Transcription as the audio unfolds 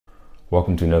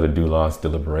Welcome to another Doulos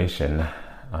Deliberation.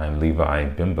 I'm Levi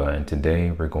Bimba, and today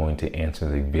we're going to answer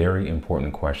the very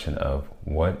important question of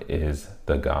what is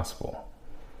the gospel?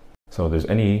 So if there's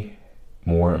any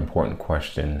more important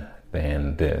question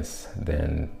than this,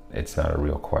 then it's not a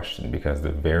real question, because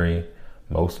the very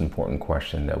most important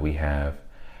question that we have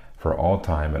for all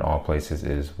time and all places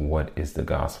is, what is the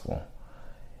gospel?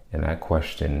 And that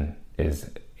question is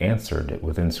answered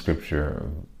within Scripture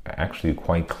actually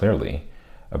quite clearly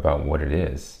about what it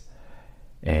is.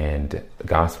 And the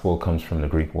gospel comes from the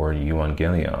Greek word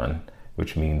euangelion,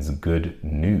 which means good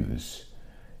news.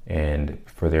 And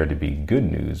for there to be good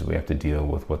news, we have to deal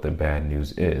with what the bad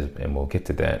news is. And we'll get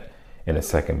to that in a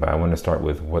second. But I want to start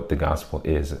with what the gospel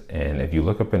is. And if you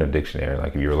look up in a dictionary,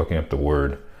 like if you're looking up the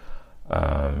word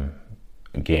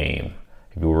game,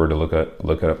 if you were to look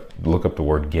up the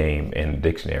word game in the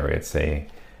dictionary, it'd say,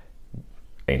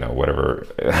 however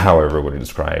it would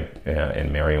describe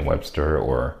in Merriam-Webster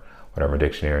or whatever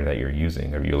dictionary that you're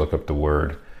using. If you look up the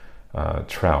word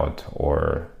trout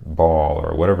or ball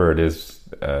or whatever it is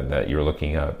that you're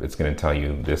looking up, it's going to tell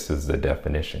you this is the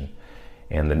definition.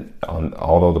 And then,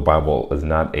 although the Bible is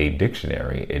not a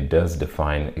dictionary, it does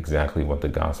define exactly what the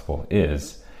gospel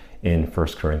is in 1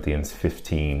 Corinthians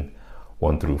 15,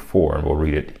 1 through 4. And we'll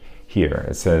read it here.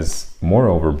 It says,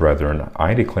 "Moreover, brethren,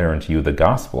 I declare unto you the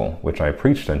gospel which I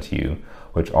preached unto you,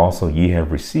 which also ye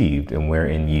have received, and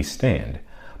wherein ye stand,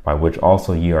 by which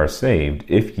also ye are saved,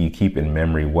 if ye keep in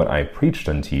memory what I preached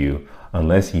unto you,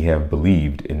 unless ye have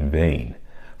believed in vain.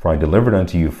 For I delivered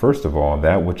unto you first of all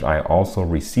that which I also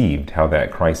received, how that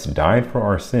Christ died for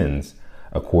our sins,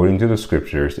 according to the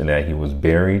Scriptures, and that he was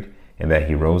buried, and that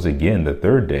he rose again the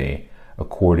third day,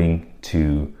 according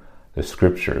to the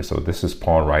Scripture." So this is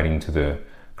Paul writing to the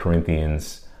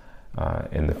Corinthians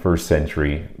in the first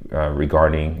century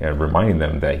regarding and reminding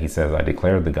them that he says, "I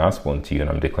declared the gospel unto you, and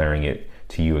I'm declaring it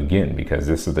to you again, because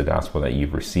this is the gospel that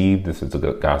you've received. This is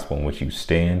the gospel in which you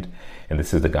stand, and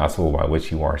this is the gospel by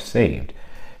which you are saved."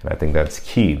 And I think that's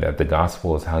key, that the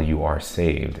gospel is how you are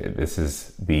saved. This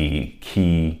is the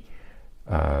key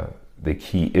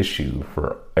issue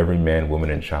for every man, woman,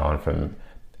 and child from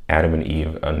Adam and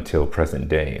Eve until present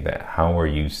day, that how are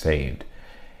you saved?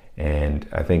 And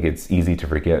I think it's easy to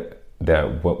forget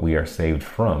that what we are saved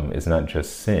from is not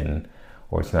just sin,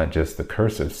 or it's not just the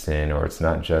curse of sin, or it's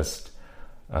not just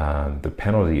the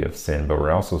penalty of sin, but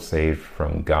we're also saved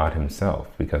from God himself,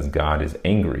 because God is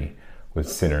angry with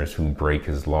sinners who break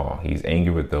his law. He's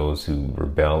angry with those who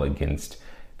rebel against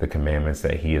the commandments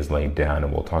that he has laid down,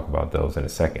 and we'll talk about those in a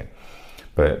second.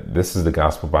 But this is the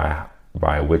gospel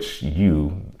by which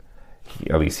you,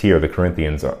 at least here, the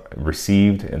Corinthians, are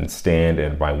received and stand,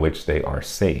 and by which they are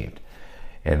saved.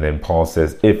 And then Paul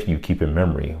says, if you keep in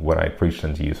memory what I preached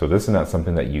unto you. So this is not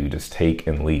something that you just take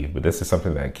and leave, but this is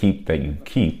something that you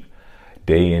keep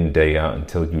day in, day out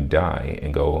until you die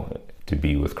and go to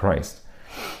be with Christ.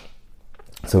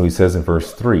 So he says in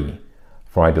verse 3,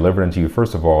 "For I delivered unto you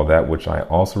first of all that which I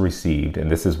also received,"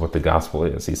 and this is what the gospel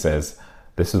is. He says,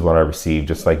 "This is what I received,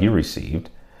 just like you received,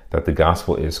 that the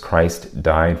gospel is Christ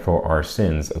died for our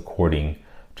sins according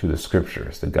to the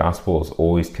Scriptures." The gospel is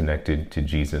always connected to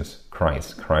Jesus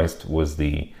Christ. Christ was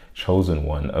the chosen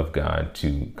one of God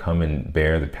to come and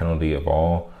bear the penalty of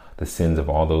all the sins of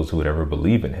all those who would ever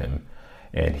believe in him.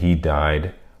 And he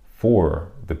died for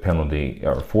the penalty,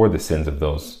 or for the sins of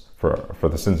those, for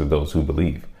the sins of those who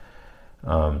believe.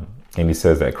 And he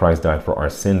says that Christ died for our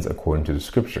sins according to the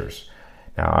Scriptures.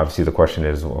 Now, obviously, the question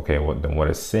is, okay, then what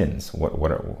is sins?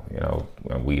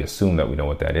 We assume that we know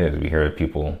what that is. We hear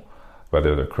people,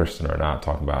 whether they're Christian or not,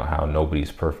 talk about how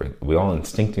nobody's perfect. We all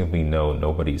instinctively know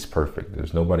nobody's perfect.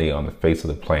 There's nobody on the face of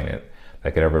the planet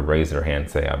that could ever raise their hand and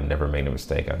say, "I've never made a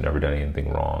mistake. I've never done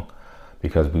anything wrong."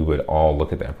 Because we would all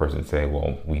look at that person and say,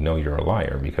 "Well, we know you're a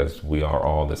liar," because we are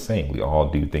all the same. We all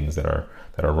do things that are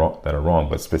wrong.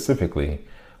 But specifically,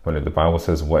 when the Bible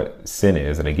says what sin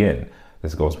is, and again,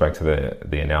 this goes back to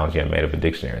the analogy I made of a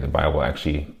dictionary. The Bible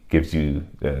actually gives you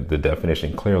the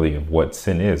definition clearly of what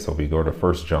sin is. So if we go to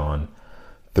 1 John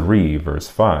 3, verse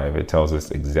 5, it tells us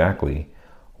exactly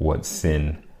what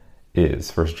sin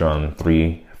is. 1 John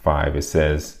 3, 5, it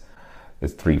says,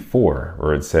 it's 3, 4,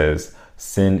 where it says,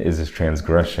 "Sin is a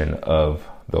transgression of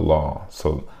the law."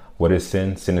 So what is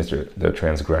sin? Sin is the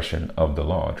transgression of the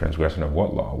law. Transgression of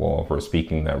what law? Well, if we're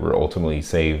speaking that we're ultimately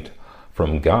saved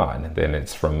from God, then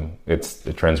it's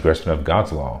the transgression of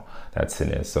God's law that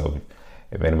sin is. So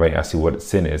if anybody asks you what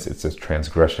sin is, it's a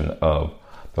transgression of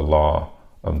the law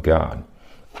of God.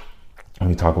 When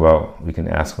we talk about, we can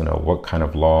ask, what kind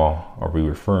of law are we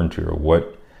referring to, or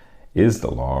what is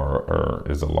the law, or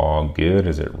is the law good?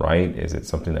 Is it right? Is it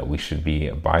something that we should be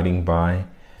abiding by?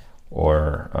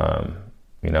 Or,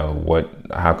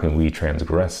 how can we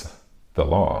transgress the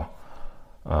law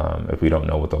if we don't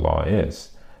know what the law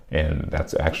is? And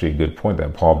that's actually a good point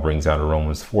that Paul brings out in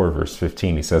Romans 4, verse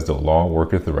 15. He says, the law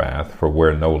worketh wrath, for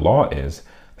where no law is,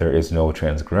 there is no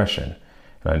transgression.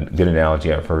 And a good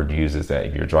analogy I've heard used is that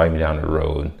if you're driving down the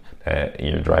road, that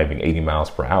you're driving 80 miles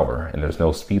per hour and there's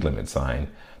no speed limit sign,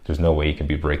 there's no way you can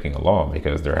be breaking a law,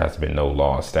 because there has been no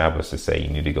law established to say you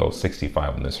need to go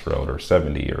 65 on this road, or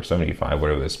 70 or 75,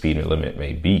 whatever the speed limit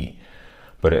may be.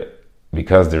 But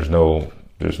because there's no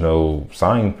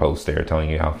signpost there telling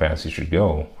you how fast you should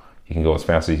go, you can go as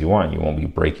fast as you want. You won't be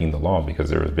breaking the law because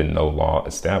there has been no law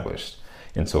established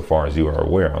insofar as you are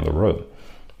aware on the road.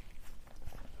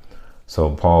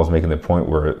 So Paul's making the point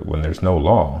where when there's no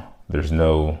law,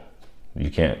 you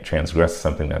can't transgress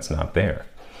something that's not there.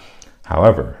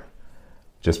 However,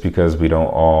 just because we don't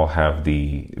all have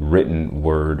the written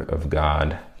word of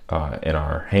God in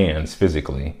our hands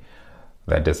physically,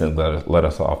 that doesn't let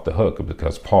us off the hook,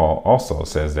 because Paul also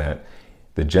says that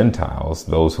the Gentiles,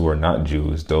 those who are not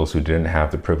Jews, those who didn't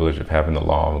have the privilege of having the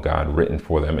law of God written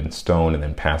for them in stone and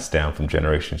then passed down from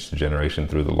generation to generation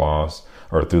through the laws,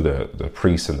 or through the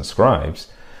priests and the scribes,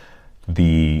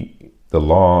 the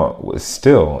law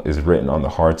still is written on the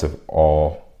hearts of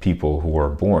all people who are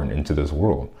born into this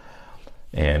world.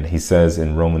 And he says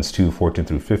in Romans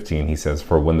 2:14-15, he says,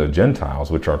 for when the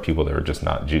Gentiles, which are people that are just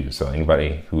not Jews, so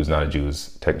anybody who's not a Jew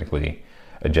is technically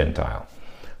a Gentile.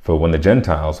 For when the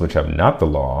Gentiles, which have not the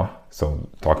law, so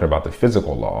talking about the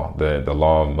physical law, the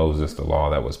law of Moses, the law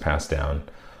that was passed down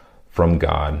from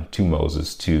God to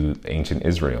Moses to ancient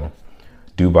Israel,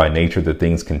 do by nature the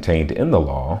things contained in the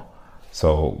law.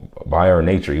 So by our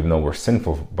nature, even though we're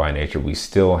sinful by nature, we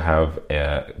still have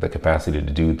the capacity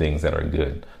to do things that are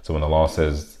good. So when the law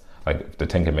says, like the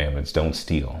 10 Commandments, don't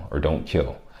steal or don't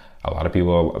kill, a lot of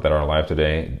people that are alive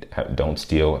today don't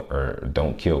steal or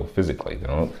don't kill physically.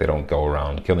 They don't go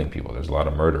around killing people. There's a lot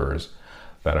of murderers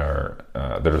that are,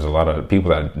 there's a lot of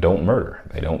people that don't murder.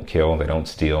 They don't kill, they don't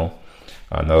steal.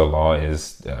 Another law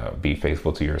is be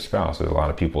faithful to your spouse. There's a lot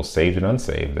of people saved and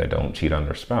unsaved that don't cheat on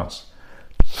their spouse.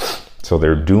 So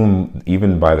they're doomed,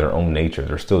 even by their own nature.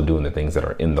 They're still doing the things that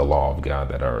are in the law of God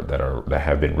that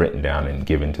have been written down and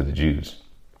given to the Jews.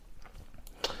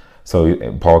 So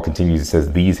Paul continues, he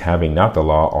says, these having not the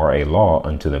law are a law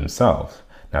unto themselves.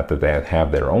 Not that they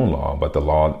have their own law, but the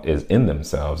law is in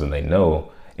themselves, and they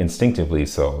know instinctively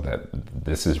so that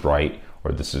this is right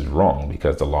or this is wrong,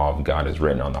 because the law of God is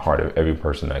written on the heart of every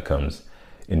person that comes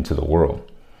into the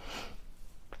world.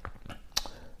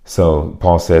 So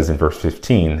Paul says in verse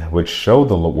 15, which show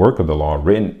the work of the law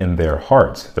written in their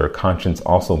hearts, their conscience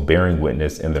also bearing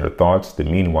witness in their thoughts, the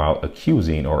meanwhile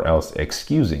accusing or else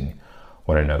excusing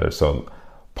one another. So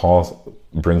Paul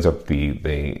brings up the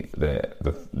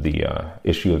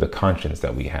issue of the conscience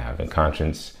that we have, and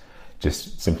conscience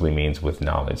just simply means with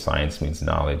knowledge. Science means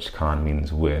knowledge. Con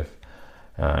means with.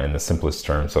 In the simplest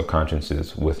terms, so conscience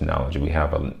is with knowledge. We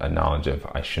have a knowledge of,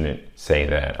 I shouldn't say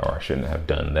that, or I shouldn't have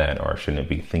done that, or I shouldn't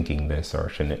be thinking this, or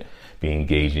I shouldn't be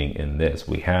engaging in this.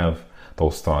 We have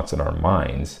those thoughts in our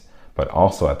minds, but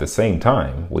also at the same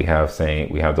time, we have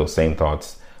those same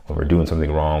thoughts when we're doing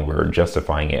something wrong. We're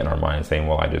justifying it in our mind, saying,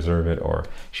 well, I deserve it, or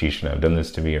she shouldn't have done this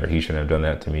to me, or he shouldn't have done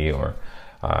that to me, or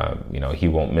he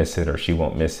won't miss it, or she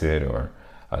won't miss it, or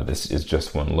this is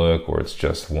just one look, or it's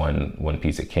just one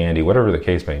piece of candy, whatever the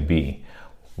case may be.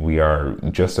 We are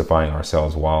justifying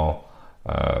ourselves while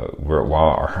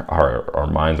our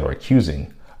minds are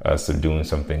accusing us of doing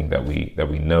something that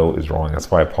we know is wrong. That's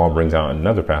why Paul brings out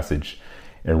another passage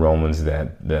in Romans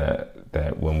that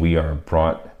when we are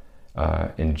brought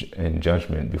in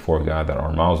judgment before God, that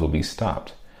our mouths will be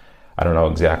stopped. I don't know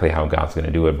exactly how God's going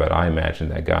to do it, but I imagine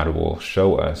that God will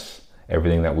show us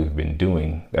everything that we've been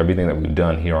doing, everything that we've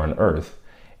done here on earth,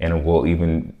 and it will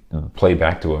even play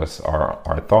back to us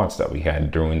our thoughts that we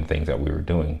had during the things that we were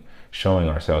doing, showing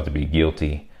ourselves to be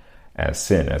guilty as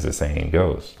sin, as the saying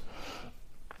goes.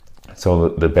 So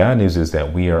the bad news is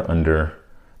that we are under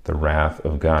the wrath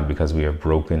of God because we have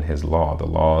broken his law, the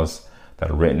laws that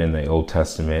are written in the Old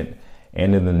Testament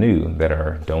and in the New, that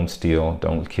are don't steal,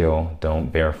 don't kill,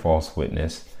 don't bear false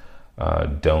witness,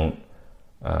 don't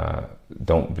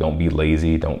be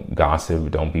lazy, don't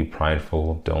gossip, don't be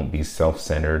prideful, don't be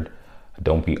self-centered,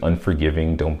 don't be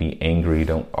unforgiving, don't be angry,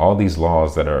 all these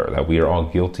laws that we are all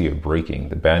guilty of breaking.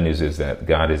 The bad news is that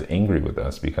God is angry with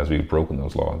us because we've broken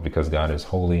those laws, because God is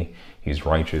holy, he's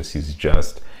righteous, he's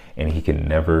just, and he can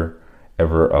never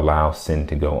ever allow sin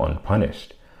to go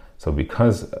unpunished. So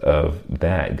because of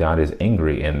that, God is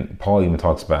angry. And Paul even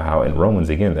talks about how in Romans,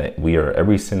 again, that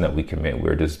every sin that we commit,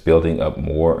 we're just building up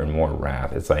more and more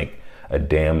wrath. It's like a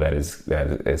dam that is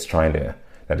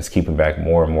keeping back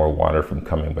more and more water from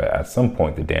coming. But at some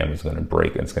point, the dam is going to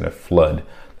break and it's going to flood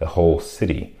the whole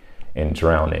city and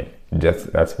drown it.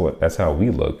 That's how we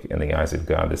look in the eyes of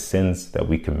God. The sins that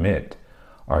we commit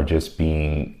are just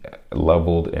being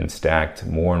leveled and stacked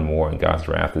more and more, and God's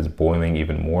wrath is boiling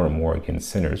even more and more against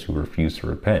sinners who refuse to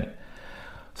repent.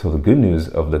 So the good news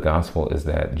of the gospel is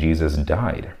that Jesus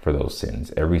died for those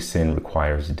sins. Every sin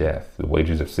requires death. The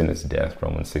wages of sin is death,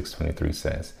 Romans 6:23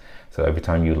 says. So every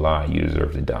time you lie, you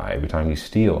deserve to die. Every time you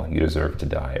steal, you deserve to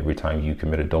die. Every time you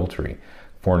commit adultery,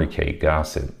 fornicate,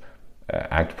 gossip,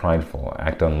 act prideful,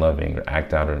 act unloving, or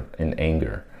act out in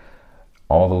anger,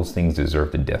 all those things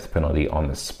deserve the death penalty on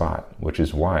the spot, which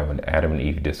is why when Adam and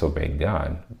Eve disobeyed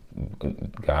God,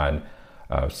 God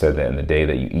said that in the day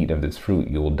that you eat of this fruit,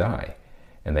 you will die.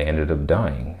 And they ended up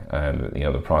dying.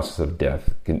 The process of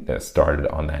death started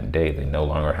on that day. They no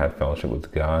longer had fellowship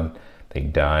with God. They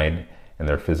died, and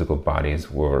their physical bodies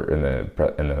were in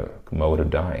the mode of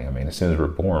dying. I mean, as soon as we're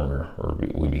born,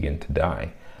 we begin to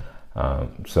die.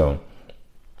 So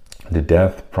the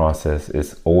death process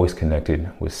is always connected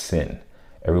with sin.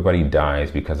 Everybody dies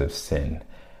because of sin.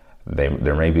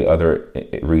 There may be other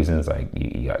reasons, like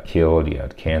you got killed, you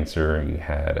had cancer, you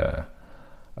had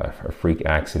a freak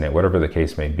accident, whatever the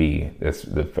case may be.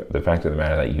 The fact of the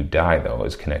matter that you die, though,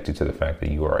 is connected to the fact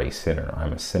that you are a sinner.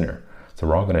 I'm a sinner. So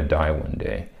we're all going to die one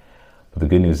day. But the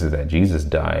good news is that Jesus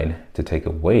died to take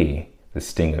away the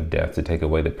sting of death, to take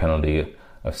away the penalty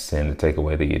of sin, to take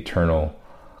away the eternal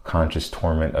conscious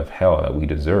torment of hell that we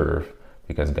deserve,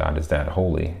 because God is that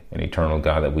holy. An eternal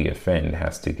God that we offend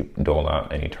has to dole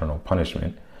out an eternal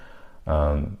punishment.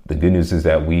 The good news is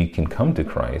that we can come to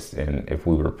Christ, and if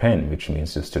we repent, which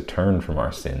means just to turn from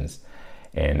our sins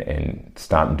and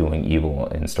stop doing evil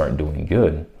and start doing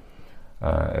good,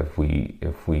 if we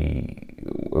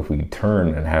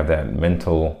turn and have that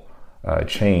mental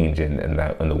change and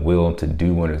the will to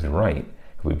do what is right,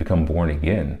 if we become born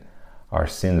again, our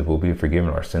sins will be forgiven,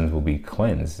 our sins will be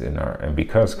cleansed, and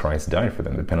because Christ died for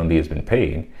them, the penalty has been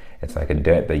paid. It's like a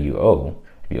debt that you owe.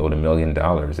 If you owed $1 million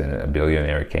and a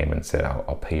billionaire came and said,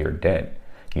 I'll pay your debt,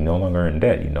 you no longer are in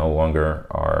debt. You no longer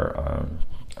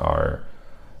are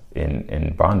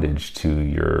in bondage to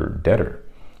your debtor.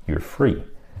 You're free.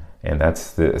 And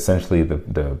that's essentially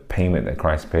the payment that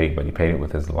Christ paid, but he paid it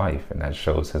with his life. And that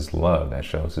shows his love, that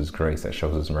shows his grace, that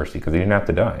shows his mercy, because he didn't have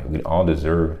to die. We all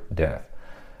deserve death.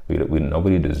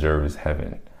 Nobody deserves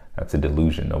heaven. That's a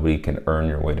delusion. Nobody can earn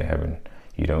your way to heaven.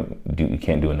 You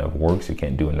can't do enough works. You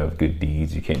can't do enough good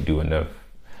deeds. You can't do enough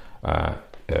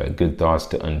good thoughts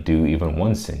to undo even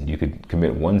one sin. You could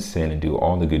commit one sin and do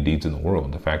all the good deeds in the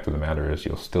world. The fact of the matter is,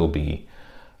 you'll still be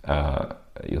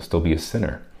a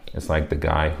sinner. It's like the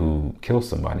guy who kills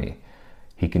somebody.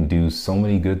 He can do so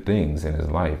many good things in his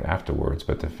life afterwards,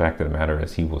 but the fact of the matter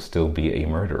is, he will still be a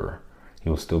murderer. He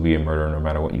will still be a murderer no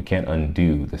matter what. You can't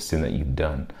undo the sin that you've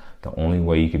done. The only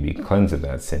way you can be cleansed of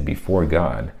that sin before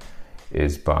God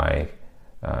is by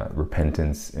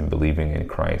repentance and believing in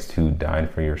Christ, who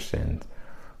died for your sins,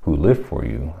 who lived for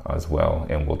you as well,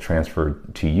 and will transfer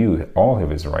to you all of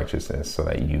his righteousness so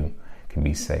that you can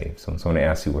be saved. So I'm going to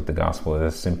ask you what the gospel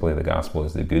is. Simply, the gospel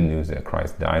is the good news that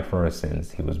Christ died for our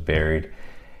sins. He was buried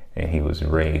and he was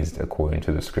raised according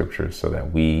to the scriptures, so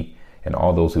that we and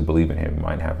all those who believe in him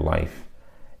might have life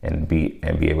and be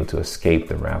able to escape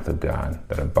the wrath of God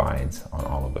that abides on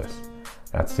all of us.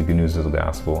 That's the good news of the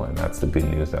gospel, and that's the good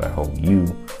news that I hope you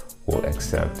will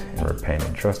accept and repent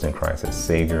and trust in Christ as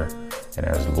Savior and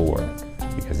as Lord,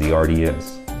 because he already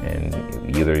is.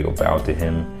 And either you'll bow to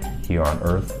him here on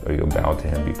earth, or you'll bow to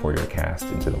him before you're cast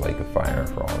into the lake of fire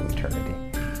for all of eternity.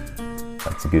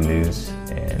 That's the good news,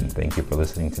 and thank you for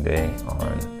listening today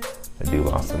on the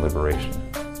Doulos of Liberation.